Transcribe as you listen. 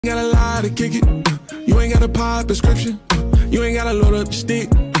Gotta lie to kick it. You ain't gotta pop prescription. You ain't gotta load up the stick.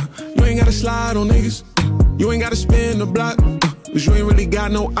 You ain't gotta slide on niggas. You ain't gotta spin the block. Cause you ain't really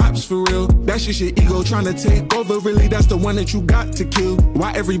got no ops for real. That's just your ego trying to take over. Really, that's the one that you got to kill.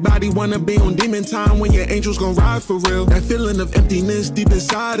 Why everybody wanna be on demon time when your angels gon' ride for real? That feeling of emptiness deep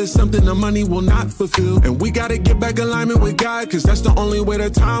inside is something the money will not fulfill. And we gotta get back alignment with God, cause that's the only way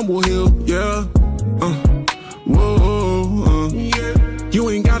that time will heal. Yeah. You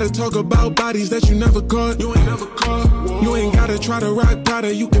ain't gotta talk about bodies that you never caught. You ain't never caught. Whoa. You ain't gotta try to rock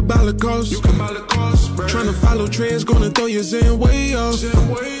Prada, you can buy the cost. You can buy the cost. Tryna follow trends, gonna throw your zen way off. Yeah.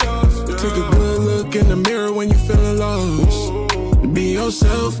 Take a good look in the mirror when you feeling lost. Be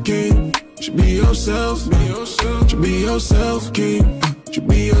yourself, king. Should be yourself. Should be yourself, king. Should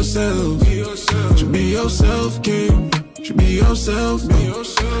be yourself. Should be yourself, king. Should be yourself.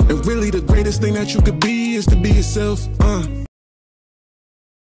 And really the greatest thing that you could be is to be yourself.